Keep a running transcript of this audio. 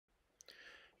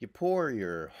You pour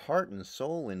your heart and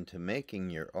soul into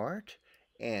making your art,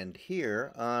 and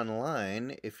here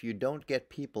online, if you don't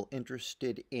get people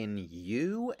interested in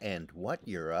you and what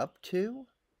you're up to,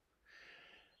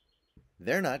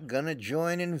 they're not gonna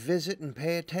join and visit and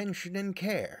pay attention and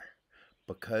care,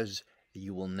 because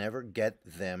you will never get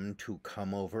them to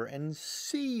come over and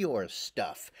see your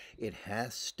stuff. It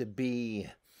has to be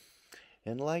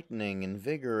enlightening,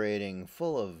 invigorating,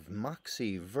 full of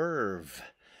moxie, verve,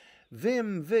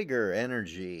 vim, vigor,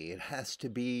 energy. It has to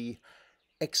be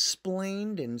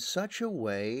explained in such a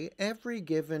way every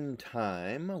given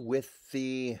time with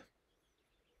the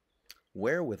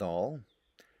wherewithal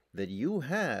that you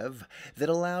have that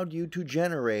allowed you to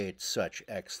generate such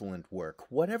excellent work.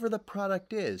 Whatever the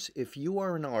product is, if you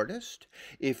are an artist,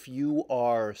 if you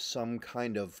are some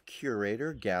kind of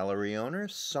curator, gallery owner,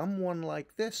 someone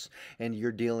like this, and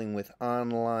you're dealing with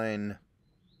online,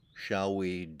 shall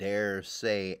we dare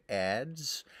say,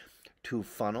 ads to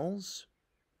funnels,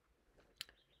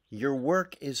 your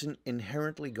work isn't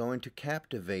inherently going to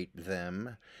captivate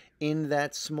them in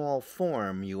that small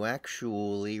form. You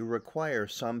actually require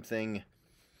something,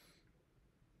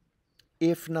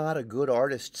 if not a good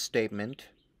artist statement,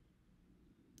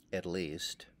 at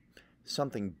least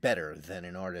something better than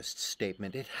an artist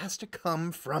statement. It has to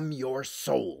come from your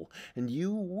soul, and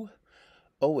you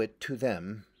owe it to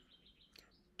them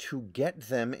to get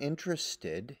them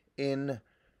interested in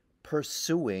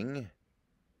pursuing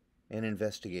an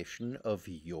investigation of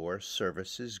your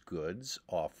services, goods,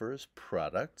 offers,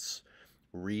 products,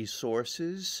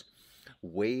 resources,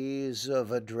 ways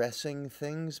of addressing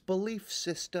things, belief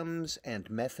systems, and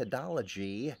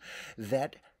methodology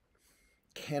that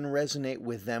can resonate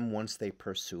with them once they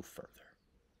pursue further.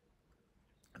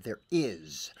 There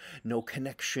is no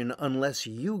connection unless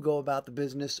you go about the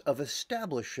business of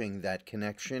establishing that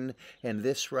connection, and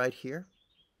this right here,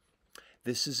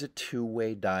 this is a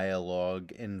two-way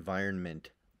dialogue environment,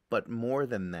 but more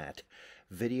than that,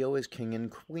 video is king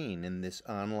and queen in this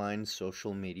online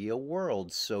social media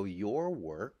world, so your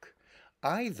work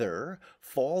either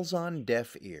falls on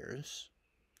deaf ears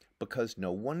because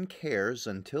no one cares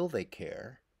until they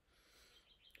care,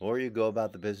 or you go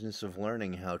about the business of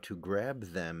learning how to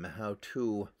grab them, how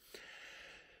to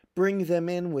bring them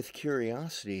in with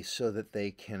curiosity so that they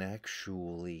can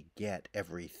actually get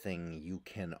everything you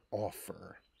can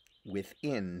offer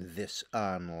within this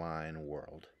online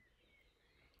world.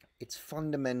 It's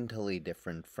fundamentally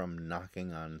different from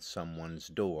knocking on someone's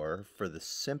door for the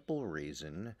simple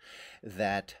reason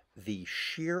that the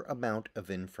sheer amount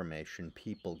of information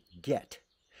people get,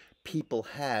 people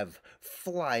have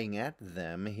flying at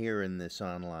them here in this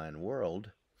online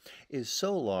world, is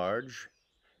so large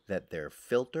that their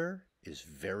filter is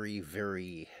very,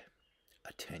 very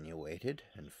attenuated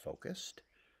and focused,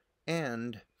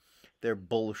 and their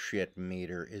bullshit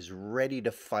meter is ready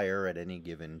to fire at any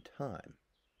given time.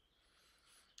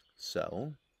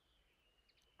 So,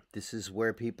 this is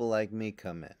where people like me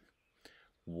come in.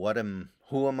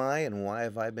 Who am I, and why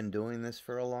have I been doing this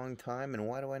for a long time, and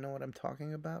why do I know what I'm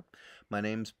talking about? My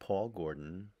name's Paul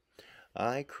Gordon.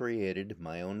 I created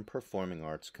my own performing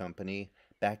arts company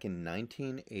back in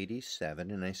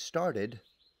 1987, and I started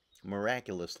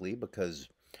miraculously because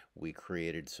we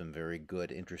created some very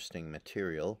good, interesting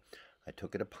material. I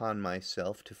took it upon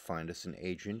myself to find us an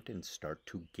agent and start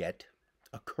to get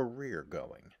a career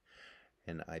going.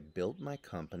 And I built my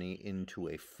company into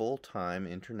a full-time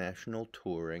international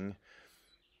touring,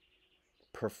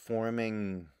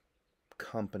 performing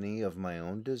company of my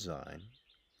own design,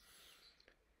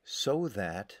 so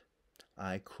that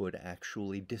I could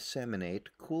actually disseminate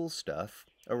cool stuff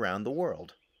around the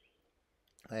world.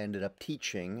 I ended up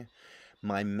teaching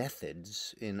my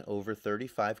methods in over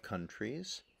 35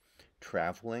 countries,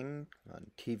 traveling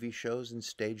on TV shows and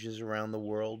stages around the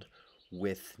world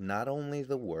with not only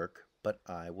the work, but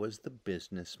I was the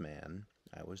businessman.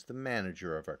 I was the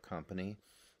manager of our company,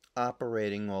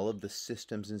 operating all of the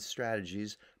systems and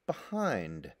strategies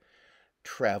behind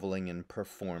traveling and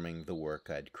performing the work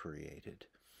I'd created.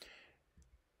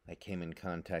 I came in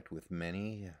contact with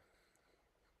many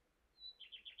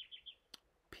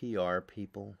PR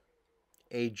people,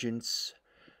 agents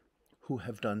who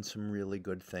have done some really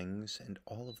good things, and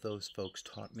all of those folks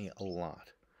taught me a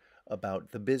lot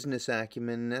about the business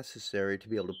acumen necessary to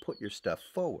be able to put your stuff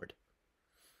forward.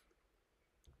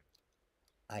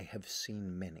 I have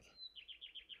seen many.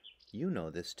 You know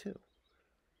this too.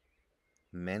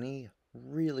 Many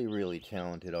really, really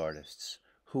talented artists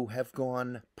who have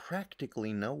gone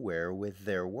practically nowhere with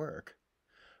their work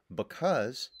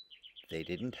because they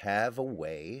didn't have a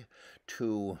way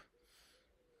to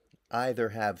either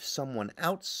have someone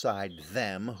outside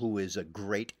them who is a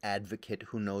great advocate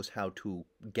who knows how to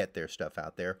get their stuff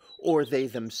out there, or they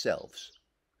themselves,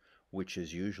 which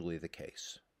is usually the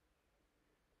case.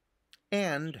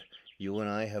 And you and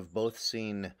I have both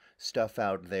seen stuff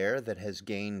out there that has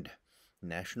gained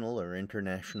national or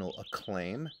international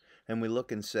acclaim, and we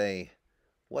look and say,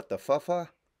 what the fuffa?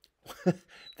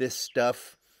 This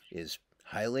stuff is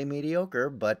highly mediocre,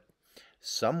 but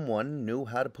someone knew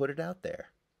how to put it out there.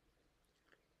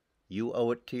 You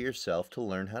owe it to yourself to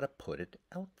learn how to put it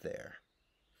out there.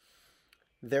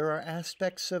 There are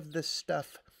aspects of this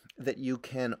stuff that you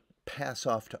can pass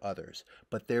off to others,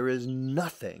 but there is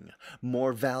nothing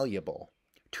more valuable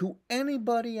to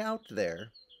anybody out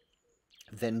there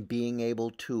than being able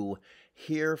to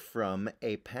hear from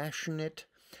a passionate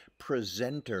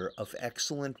presenter of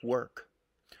excellent work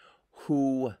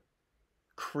who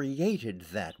created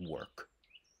that work.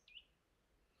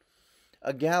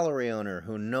 A gallery owner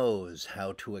who knows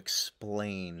how to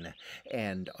explain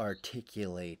and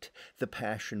articulate the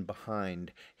passion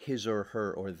behind his or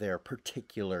her or their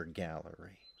particular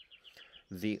gallery.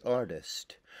 The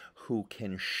artist who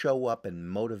can show up and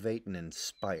motivate and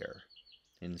inspire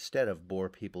instead of bore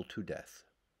people to death.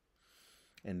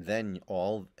 And then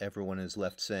all everyone is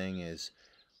left saying is,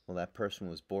 well, that person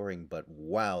was boring, but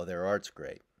wow, their art's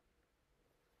great.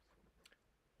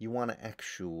 You want to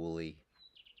actually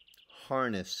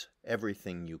harness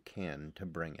everything you can to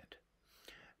bring it.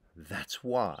 That's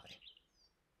why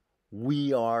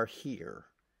we are here.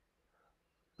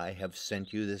 I have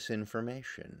sent you this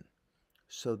information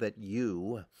so that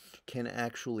you can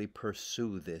actually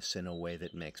pursue this in a way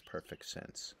that makes perfect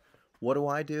sense.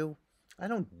 What do? I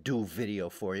don't do video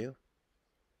for you.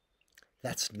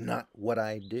 That's not what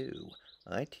I do.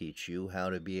 I teach you how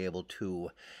to be able to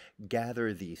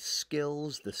gather the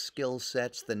skills, the skill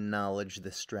sets, the knowledge,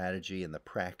 the strategy, and the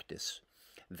practice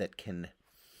that can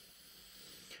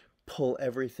pull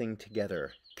everything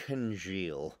together,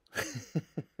 congeal.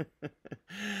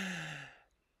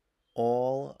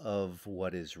 All of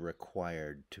what is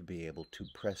required to be able to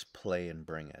press play and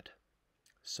bring it,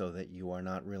 so that you are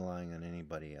not relying on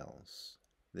anybody else.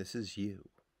 This is you,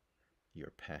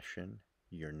 your passion,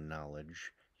 your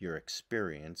knowledge, your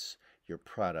experience, your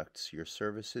products, your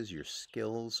services, your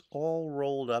skills, all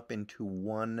rolled up into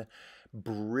one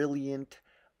brilliant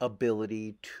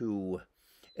ability to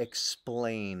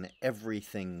explain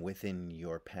everything within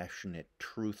your passionate,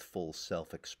 truthful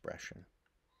self-expression.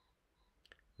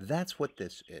 That's what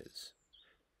this is.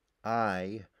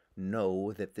 I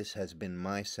know that this has been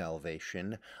my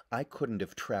salvation. I couldn't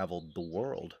have traveled the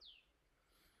world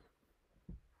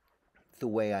the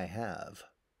way I have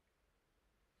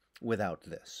without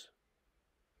this.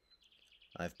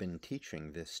 I've been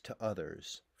teaching this to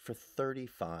others for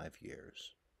 35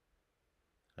 years.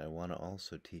 I want to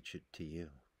also teach it to you.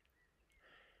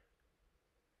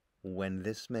 When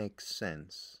this makes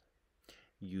sense,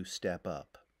 you step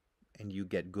up and you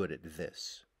get good at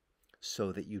this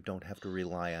so that you don't have to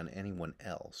rely on anyone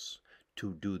else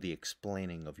to do the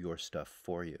explaining of your stuff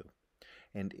for you.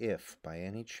 And if, by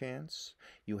any chance,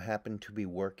 you happen to be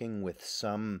working with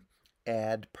some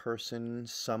ad person,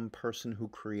 some person who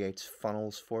creates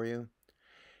funnels for you,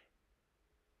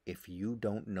 if you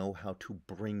don't know how to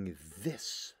bring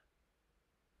this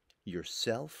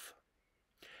yourself,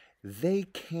 they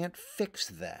can't fix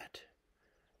that.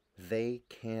 They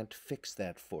can't fix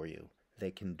that for you.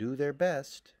 They can do their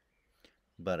best,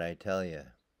 but I tell you,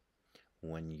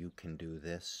 when you can do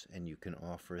this and you can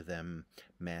offer them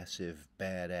massive,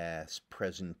 badass,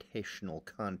 presentational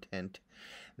content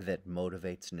that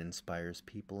motivates and inspires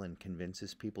people and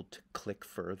convinces people to click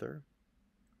further,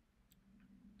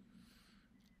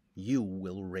 you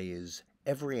will raise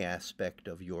every aspect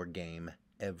of your game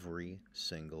every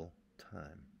single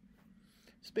time.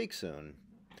 Speak soon.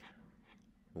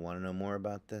 You want to know more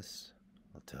about this?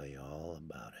 I'll tell you all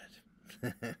about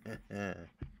it.